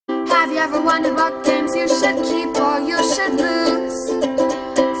Have you ever wondered what games you should keep or you should lose?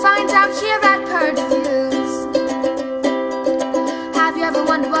 Find out here at Purge Reviews. Have you ever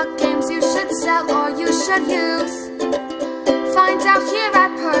wondered what games you should sell or you should use? Find out here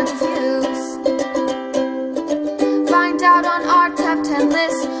at Purge Reviews. Find out on our top 10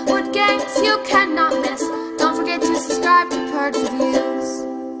 list what games you cannot miss. Don't forget to subscribe to Purge Reviews.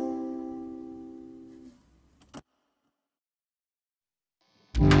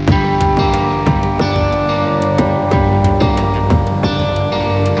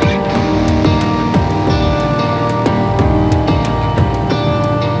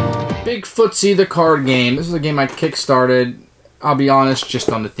 Bigfootses, the card game. This is a game I kickstarted, I'll be honest, just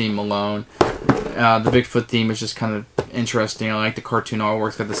on the theme alone. The Bigfoot theme is just kind of interesting. I like the cartoon artwork.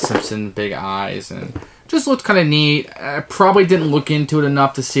 It's got the Simpson big eyes and just looked kind of neat. I probably didn't look into it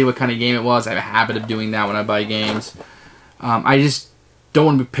enough to see what kind of game it was. I have a habit of doing that when I buy games. I just don't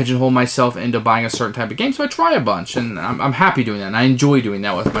want to pigeonhole myself into buying a certain type of game, so I try a bunch, and I'm happy doing that, and I enjoy doing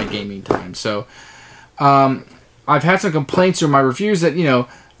that with my gaming time. So I've had some complaints through my reviews that, you know,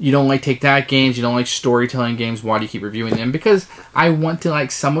 you don't like take-that games, you don't like storytelling games, why do you keep reviewing them? Because I want to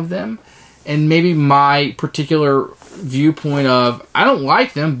like some of them, and maybe my particular viewpoint of, I don't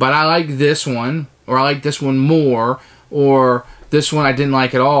like them, but I like this one, or I like this one more, or this one I didn't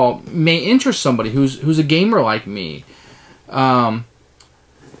like at all, may interest somebody who's a gamer like me.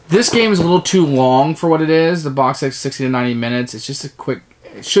 This game is a little too long for what it is. The box is 60 to 90 minutes. It's just a quick,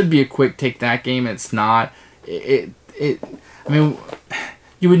 it should be a quick take-that game. It's not. I mean,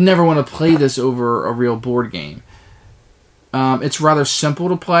 you would never want to play this over a real board game. It's rather simple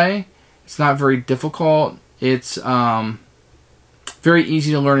to play. It's not very difficult. It's very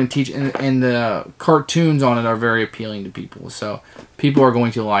easy to learn and teach, and the cartoons on it are very appealing to people. So people are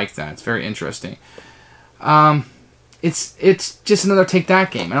going to like that. It's very interesting. It's just another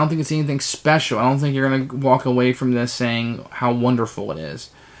take-that game. I don't think it's anything special. I don't think you're going to walk away from this saying how wonderful it is.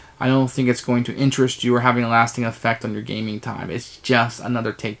 I don't think it's going to interest you or having a lasting effect on your gaming time. It's just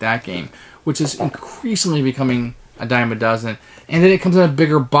another take-that game, which is increasingly becoming a dime a dozen. And then it comes in a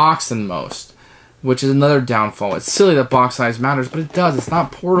bigger box than most, which is another downfall. It's silly that box size matters, but it does. It's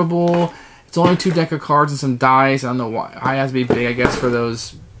not portable. It's only 2 deck of cards and some dice. I don't know why. It has to be big, I guess, for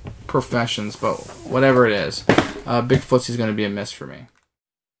those professions, but whatever it is. Bigfootses is going to be a miss for me.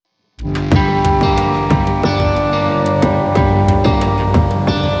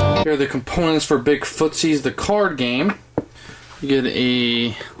 Here are the components for Bigfootses, the card game. You get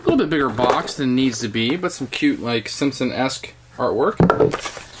a little bit bigger box than it needs to be, but some cute, like, Simpson-esque artwork.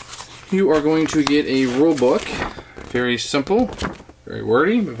 You are going to get a rule book. Very simple, very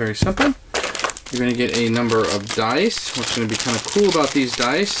wordy, but very simple. You're going to get a number of dice. What's going to be kind of cool about these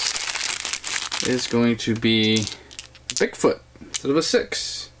dice is going to be Bigfoot instead of a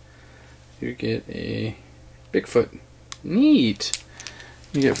 6. You get a Bigfoot. Neat.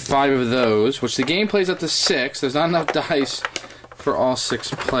 You get 5 of those, which the game plays up to 6. There's not enough dice for all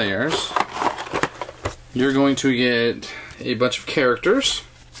 6 players. You're going to get a bunch of characters.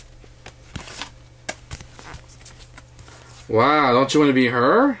 Wow, don't you want to be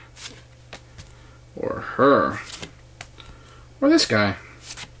her? Or her? Or this guy?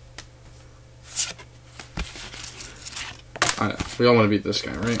 I know, we all want to beat this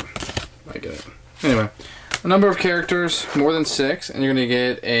guy, right? I get it. Anyway, a number of characters, more than 6, and you're going to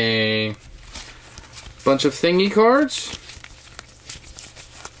get a bunch of thingy cards.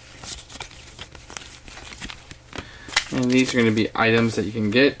 And these are going to be items that you can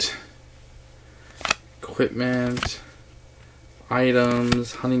get. Equipment,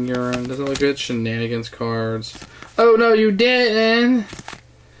 items, hunting urine, doesn't look good, shenanigans cards. Oh no, you didn't!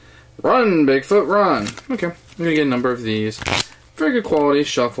 Run, Bigfoot, run! Okay, I'm going to get a number of these. Very good quality,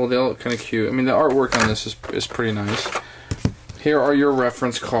 shuffle, they all look kind of cute. I mean, the artwork on this is pretty nice. Here are your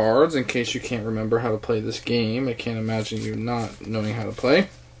reference cards, in case you can't remember how to play this game. I can't imagine you not knowing how to play.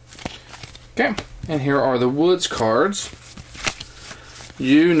 Okay, and here are the Woods cards.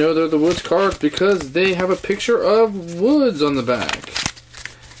 You know they're the Woods cards because they have a picture of woods on the back.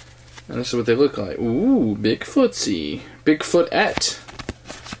 And this is what they look like. Ooh, Bigfootsy. Bigfoot-ette.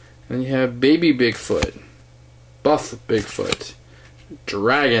 And you have Baby Bigfoot. Buff Bigfoot.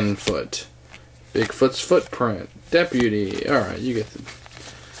 Dragonfoot. Bigfoot's footprint. Deputy. Alright, you get them.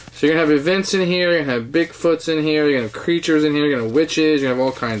 So you're going to have events in here, you're going to have Bigfoots in here, you're going to have creatures in here, you're going to have witches, you're going to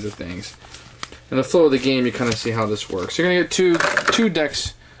have all kinds of things. In the flow of the game, you kind of see how this works. You're going to get two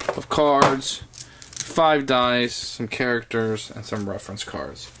decks of cards, 5 dice, some characters, and some reference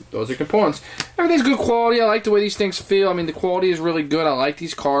cards. Those are components. Everything's good quality. I like the way these things feel. I mean, the quality is really good. I like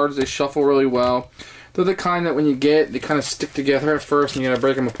these cards. They shuffle really well. They're the kind that when you get, they kind of stick together at first and you gotta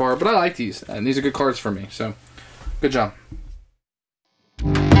break them apart. But I like these, and these are good cards for me, so good job.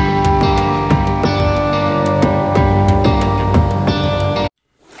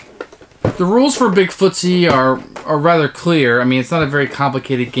 The rules for Bigfootsie are rather clear. I mean, it's not a very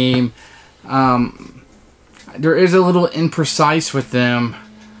complicated game. There is a little imprecise with them,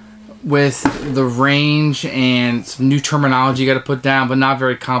 with the range and some new terminology you got to put down, but not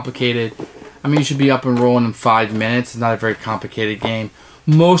very complicated. I mean, you should be up and rolling in 5 minutes. It's not a very complicated game.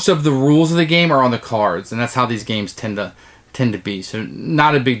 Most of the rules of the game are on the cards, and that's how these games tend to be. So,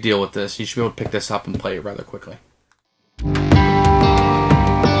 not a big deal with this. You should be able to pick this up and play it rather quickly.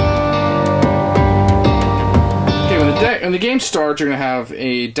 When the game starts, you're going to have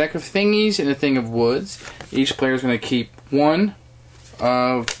a deck of thingies and a thing of woods. Each player is going to keep one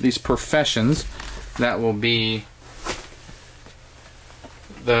of these professions. That will be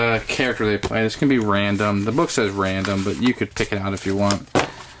the character they play. This can be random. The book says random, but you could pick it out if you want.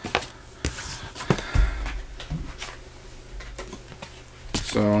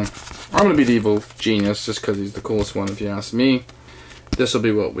 So, I'm going to be the evil genius just because he's the coolest one if you ask me. This will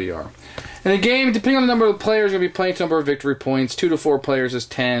be what we are. In the game, depending on the number of players, you're going to be playing to number of victory points. 2 to 4 players is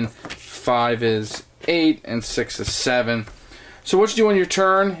 10, 5 is 8, and 6 is 7. So what you do on your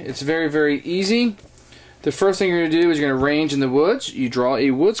turn, it's very, very easy. The first thing you're going to do is you're going to range in the woods. You draw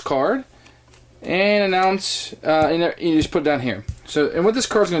a woods card and announce, and you just put it down here. So, and what this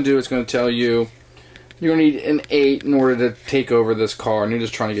card's going to do, it's going to tell you you're going to need an 8 in order to take over this card. And you're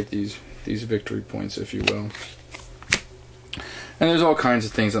just trying to get these victory points, if you will. And there's all kinds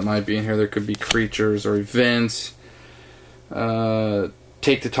of things that might be in here. There could be creatures or events.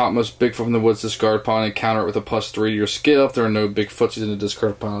 Take the topmost Bigfoot from the woods discard pile and counter it with a +3 to your skill. If there are no Bigfootsies in the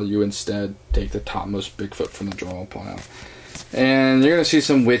discard pile, you instead take the topmost Bigfoot from the draw pile. And you're going to see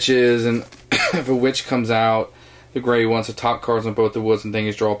some witches, and if a witch comes out, the gray ones, the top cards on both the woods and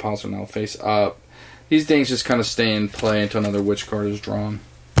thingies draw piles are now face up. These things just kind of stay in play until another witch card is drawn.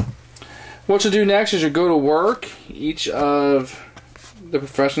 What you'll do next is you go to work. Each of the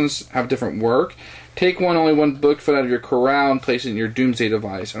professions have different work. Take only one Bigfoot out of your corral and place it in your Doomsday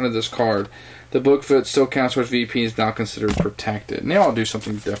device under this card. The Bigfoot still counts towards VP is now considered protected. And they all do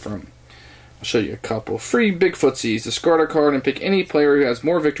something different. I'll show you a couple. Free Bigfootsies. Discard a card and pick any player who has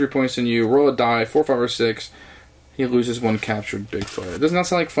more victory points than you. Roll a die, 4, 5, or 6. He loses 1 captured Bigfoot. Doesn't that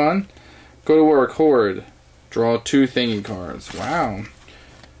sound like fun? Go to work. Horde. Draw 2 thingy cards. Wow.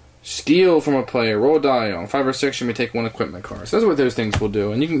 Steal from a player. Roll a die. On 5 or 6, you may take 1 equipment card. So that's what those things will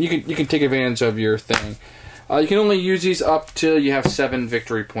do, and you can take advantage of your thing. You can only use these up till you have 7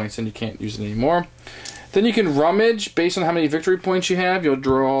 victory points, and you can't use it anymore. Then you can rummage based on how many victory points you have. You'll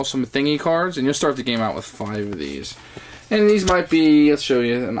draw some thingy cards, and you'll start the game out with 5 of these. And these might be, let's show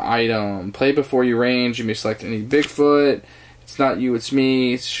you an item. Play before you range. You may select any Bigfoot. It's not you, it's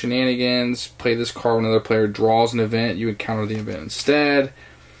me. It's shenanigans. Play this card when another player draws an event. You encounter the event instead.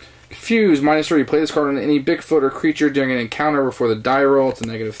 Confuse, -3. You play this card on any Bigfoot or creature during an encounter before the die roll. It's a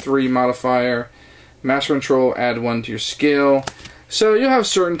 -3 modifier. Master Control, add 1 to your skill. So you'll have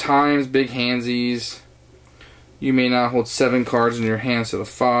certain times, big handsies. You may not hold 7 cards in your hand instead of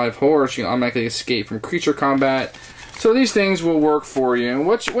 5. Horse, you can automatically escape from creature combat. So these things will work for you. And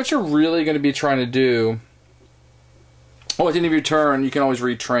what you're really going to be trying to do, at the end of your turn, you can always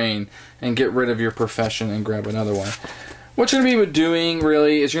retrain and get rid of your profession and grab another one. What you're going to be doing,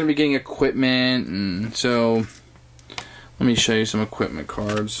 really, is you're going to be getting equipment. And so, let me show you some equipment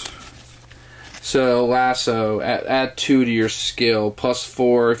cards. So, lasso, add 2 to your skill,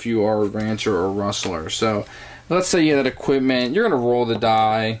 +4 if you are a rancher or rustler. So, let's say you have that equipment. You're going to roll the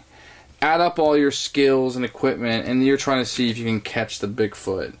die, add up all your skills and equipment, and you're trying to see if you can catch the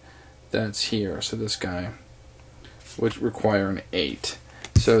Bigfoot that's here. So, this guy would require an 8.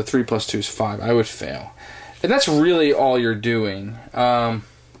 So, 3 + 2 is 5. I would fail. And that's really all you're doing. And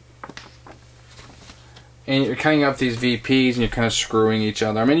you're cutting up these VPs and you're kind of screwing each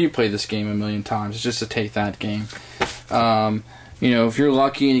other. I mean, you play this game a million times. It's just to take that game. You know, if you're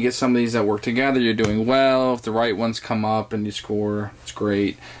lucky and you get some of these that work together, you're doing well. If the right ones come up and you score, it's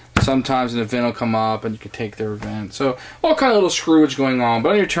great. Sometimes an event will come up and you can take their event. So, all kind of little screwage going on.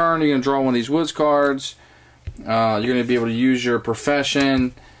 But on your turn, you're going to draw one of these woods cards. You're going to be able to use your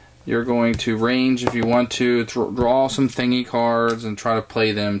profession. You're going to range if you want to, draw some thingy cards and try to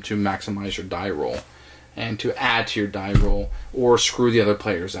play them to maximize your die roll and to add to your die roll or screw the other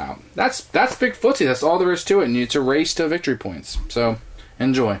players out. That's Bigfootsie. That's all there is to it, and it's a race to victory points. So,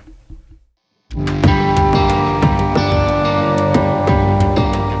 enjoy.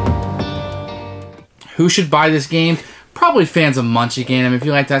 Who should buy this game? probably fans of Munchie Game. I mean, if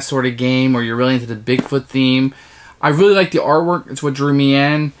you like that sort of game or you're really into the Bigfoot theme, I really like the artwork. It's what drew me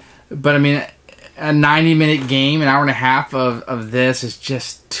in. But I mean, a 90-minute game, an hour and a half of this is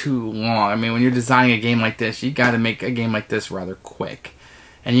just too long. I mean, when you're designing a game like this, you got to make a game like this rather quick.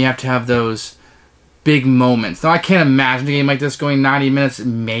 And you have to have those big moments. Now, I can't imagine a game like this going 90 minutes,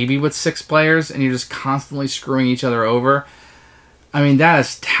 maybe with 6 players, and you're just constantly screwing each other over. I mean, that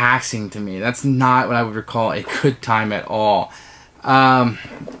is taxing to me. That's not what I would recall a good time at all.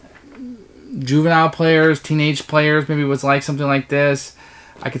 Juvenile players, teenage players, maybe was like something like this.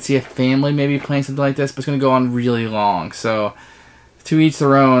 I could see a family maybe playing something like this, but it's going to go on really long. So, to each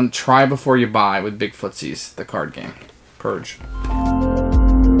their own. Try before you buy with Bigfootsies, the card game. Purge.